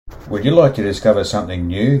Would you like to discover something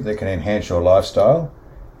new that can enhance your lifestyle?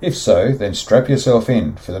 If so, then strap yourself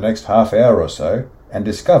in for the next half hour or so and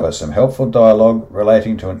discover some helpful dialogue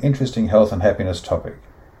relating to an interesting health and happiness topic.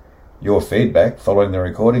 Your feedback following the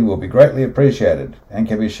recording will be greatly appreciated and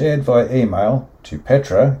can be shared via email to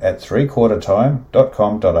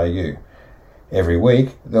petra@threequartertime.com.au. Every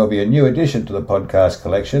week there will be a new addition to the podcast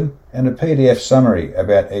collection, and a PDF summary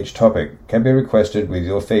about each topic can be requested with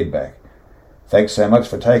your feedback. Thanks so much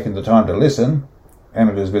for taking the time to listen, and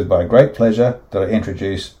it is with my great pleasure that I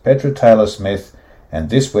introduce Petra Taylor-Smith and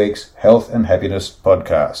this week's Health and Happiness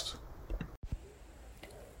podcast.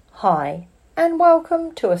 Hi, and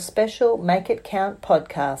welcome to a special Make It Count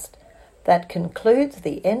podcast that concludes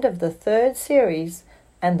the end of the third series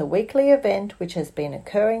and the weekly event which has been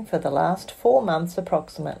occurring for the last 4 months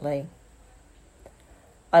approximately.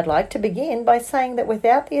 I'd like to begin by saying that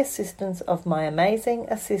without the assistance of my amazing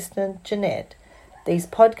assistant Jeanette, these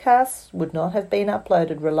podcasts would not have been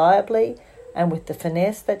uploaded reliably and with the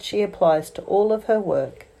finesse that she applies to all of her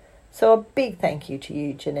work. So a big thank you to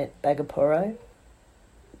you, Jeanette Bagaporo.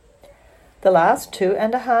 The last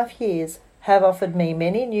 2.5 years have offered me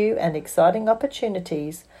many new and exciting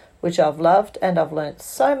opportunities which I've loved, and I've learnt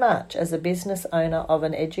so much as a business owner of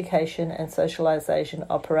an education and socialisation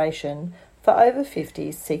operation for over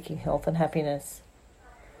 50s seeking health and happiness.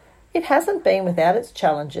 It hasn't been without its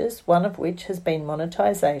challenges, one of which has been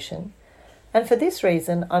monetisation, and for this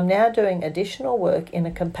reason I'm now doing additional work in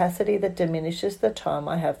a capacity that diminishes the time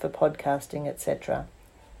I have for podcasting, etc.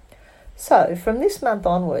 So, from this month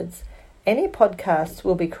onwards, any podcasts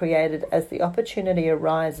will be created as the opportunity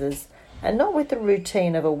arises and not with the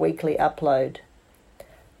routine of a weekly upload.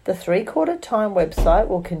 The 3/4 Time website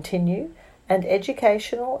will continue, and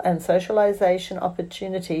educational and socialisation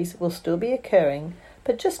opportunities will still be occurring,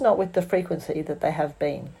 but just not with the frequency that they have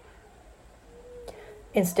been.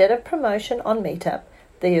 Instead of promotion on Meetup,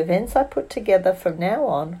 the events I put together from now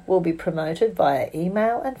on will be promoted via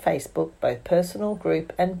email and Facebook, both personal,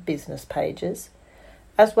 group and business pages,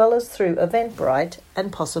 as well as through Eventbrite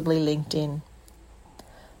and possibly LinkedIn.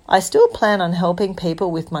 I still plan on helping people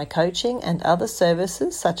with my coaching and other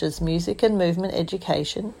services such as music and movement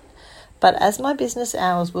education, but as my business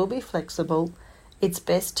hours will be flexible, it's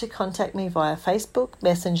best to contact me via Facebook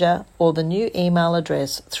Messenger or the new email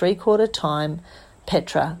address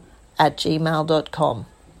 3quartertimepetra@gmail.com.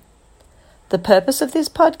 The purpose of this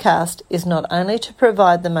podcast is not only to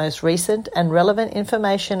provide the most recent and relevant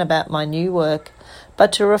information about my new work,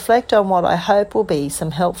 but to reflect on what I hope will be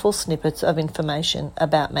some helpful snippets of information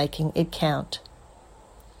about making it count.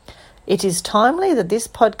 It is timely that this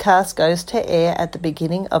podcast goes to air at the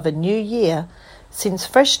beginning of a new year, since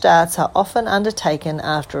fresh starts are often undertaken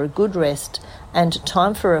after a good rest and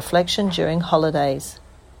time for reflection during holidays.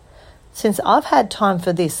 Since I've had time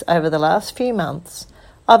for this over the last few months,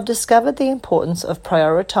 I've discovered the importance of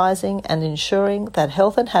prioritising and ensuring that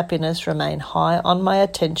health and happiness remain high on my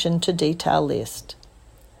attention to detail list.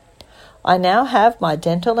 I now have my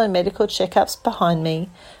dental and medical checkups behind me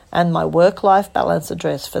and my work-life balance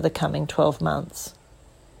addressed for the coming 12 months.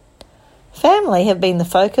 Family have been the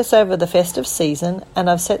focus over the festive season, and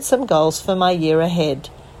I've set some goals for my year ahead.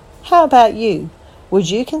 How about you? Would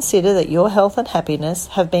you consider that your health and happiness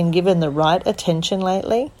have been given the right attention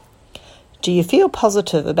lately? Do you feel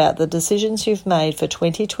positive about the decisions you've made for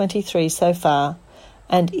 2023 so far?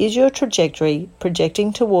 And is your trajectory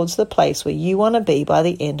projecting towards the place where you want to be by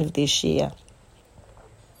the end of this year?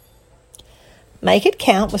 Make It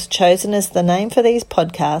Count was chosen as the name for these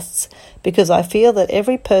podcasts because I feel that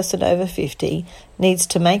every person over 50 needs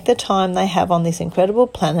to make the time they have on this incredible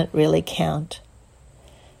planet really count.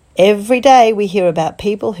 Every day we hear about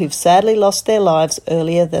people who've sadly lost their lives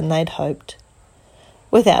earlier than they'd hoped.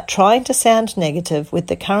 Without trying to sound negative, with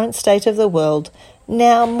the current state of the world,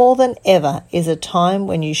 now more than ever is a time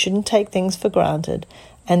when you shouldn't take things for granted,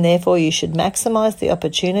 and therefore you should maximise the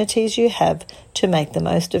opportunities you have to make the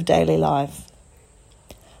most of daily life.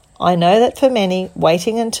 I know that for many,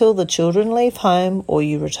 waiting until the children leave home, or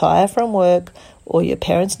you retire from work, or your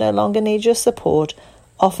parents no longer need your support,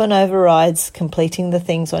 often overrides completing the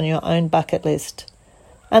things on your own bucket list.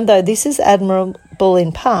 And though this is admirable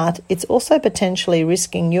in part, it's also potentially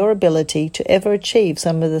risking your ability to ever achieve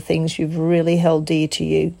some of the things you've really held dear to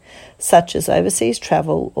you, such as overseas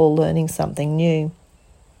travel or learning something new.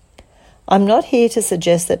 I'm not here to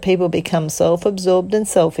suggest that people become self-absorbed and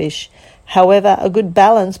selfish. However, a good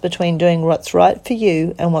balance between doing what's right for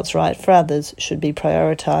you and what's right for others should be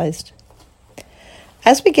prioritised.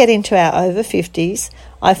 As we get into our over 50s,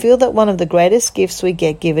 I feel that one of the greatest gifts we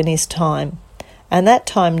get given is time, and that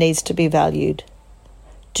time needs to be valued.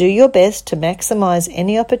 Do your best to maximize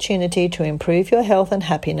any opportunity to improve your health and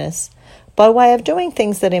happiness by way of doing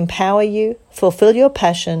things that empower you, fulfill your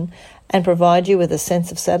passion, and provide you with a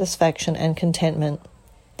sense of satisfaction and contentment.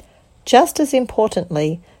 Just as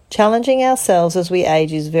importantly, challenging ourselves as we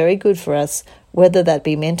age is very good for us, whether that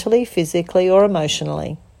be mentally, physically, or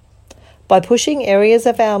emotionally. By pushing areas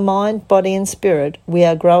of our mind, body, and spirit, we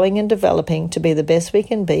are growing and developing to be the best we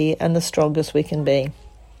can be and the strongest we can be.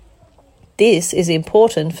 This is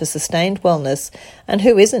important for sustained wellness, and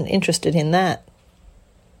who isn't interested in that?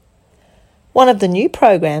 One of the new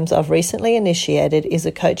programs I've recently initiated is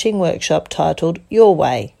a coaching workshop titled Your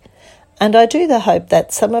Way, and I do hope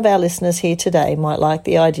that some of our listeners here today might like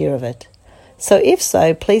the idea of it. So if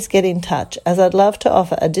so, please get in touch, as I'd love to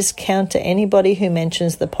offer a discount to anybody who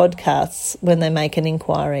mentions the podcasts when they make an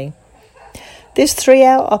inquiry. This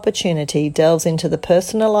 3-hour opportunity delves into the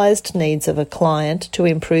personalised needs of a client to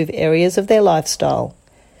improve areas of their lifestyle.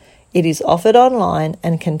 It is offered online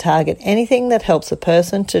and can target anything that helps a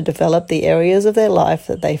person to develop the areas of their life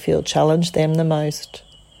that they feel challenge them the most.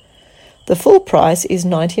 The full price is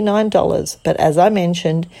 $99, but as I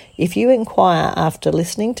mentioned, if you inquire after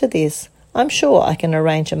listening to this, I'm sure I can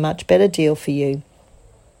arrange a much better deal for you.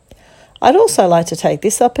 I'd also like to take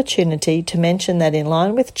this opportunity to mention that in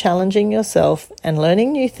line with challenging yourself and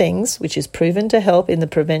learning new things, which is proven to help in the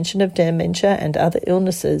prevention of dementia and other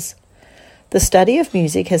illnesses, the study of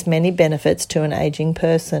music has many benefits to an aging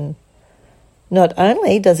person. Not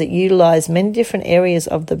only does it utilise many different areas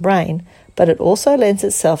of the brain, but it also lends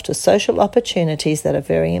itself to social opportunities that are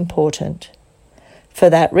very important. For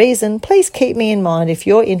that reason, please keep me in mind if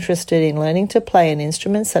you're interested in learning to play an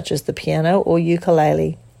instrument such as the piano or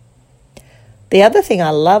ukulele. The other thing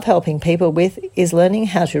I love helping people with is learning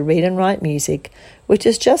how to read and write music, which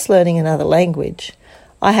is just learning another language.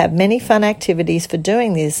 I have many fun activities for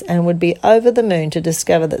doing this and would be over the moon to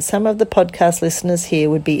discover that some of the podcast listeners here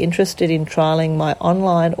would be interested in trialling my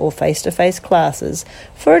online or face-to-face classes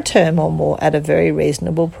for a term or more at a very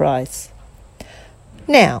reasonable price.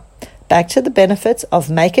 Now, back to the benefits of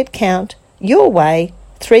Make It Count, Your Way,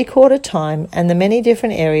 3/4 time, and the many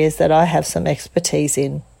different areas that I have some expertise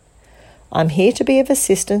in. I'm here to be of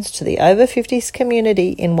assistance to the over 50s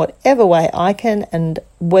community in whatever way I can, and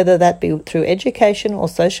whether that be through education or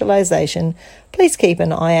socialisation, please keep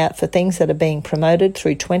an eye out for things that are being promoted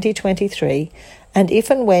through 2023, and if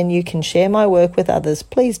and when you can share my work with others,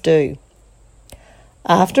 please do.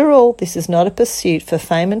 After all, this is not a pursuit for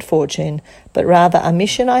fame and fortune, but rather a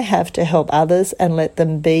mission I have to help others and let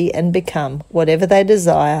them be and become whatever they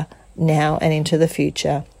desire now and into the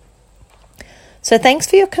future. So thanks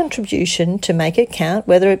for your contribution to Make It Count,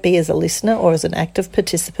 whether it be as a listener or as an active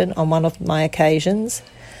participant on one of my occasions.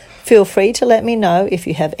 Feel free to let me know if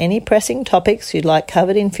you have any pressing topics you'd like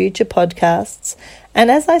covered in future podcasts. And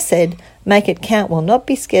as I said, Make It Count will not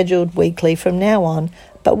be scheduled weekly from now on,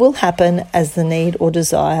 but will happen as the need or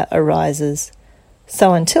desire arises.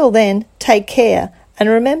 So until then, take care and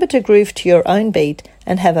remember to groove to your own beat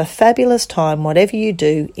and have a fabulous time whatever you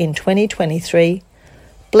do in 2023.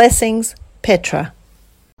 Blessings, Petra.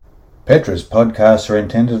 Petra's podcasts are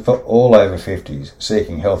intended for all over 50s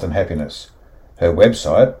seeking health and happiness. Her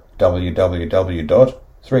website,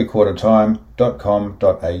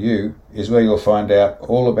 www.3quartertime.com.au, is where you'll find out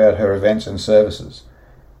all about her events and services.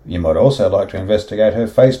 You might also like to investigate her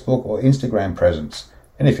Facebook or Instagram presence,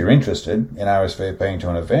 and if you're interested in RSVPing to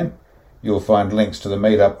an event, you'll find links to the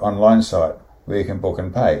Meetup online site where you can book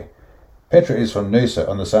and pay. Petra is from Noosa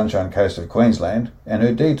on the Sunshine Coast of Queensland, and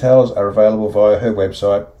her details are available via her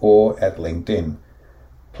website or at LinkedIn.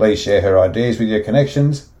 Please share her ideas with your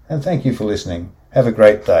connections, and thank you for listening. Have a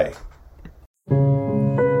great day.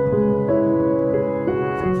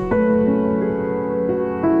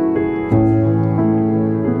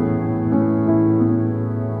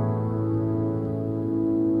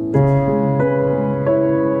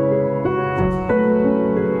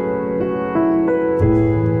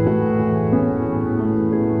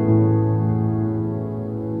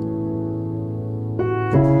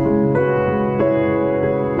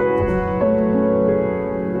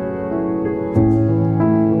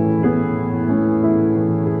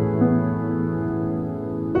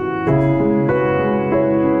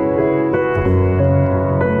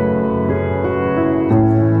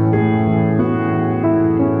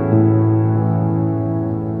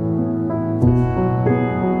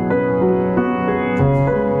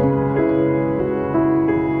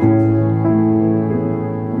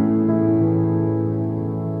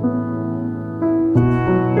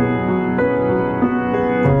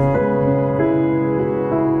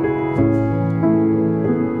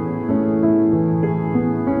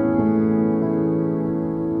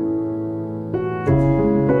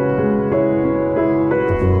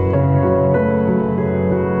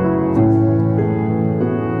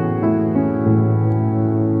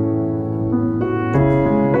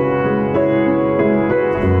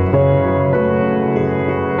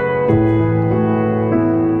 you.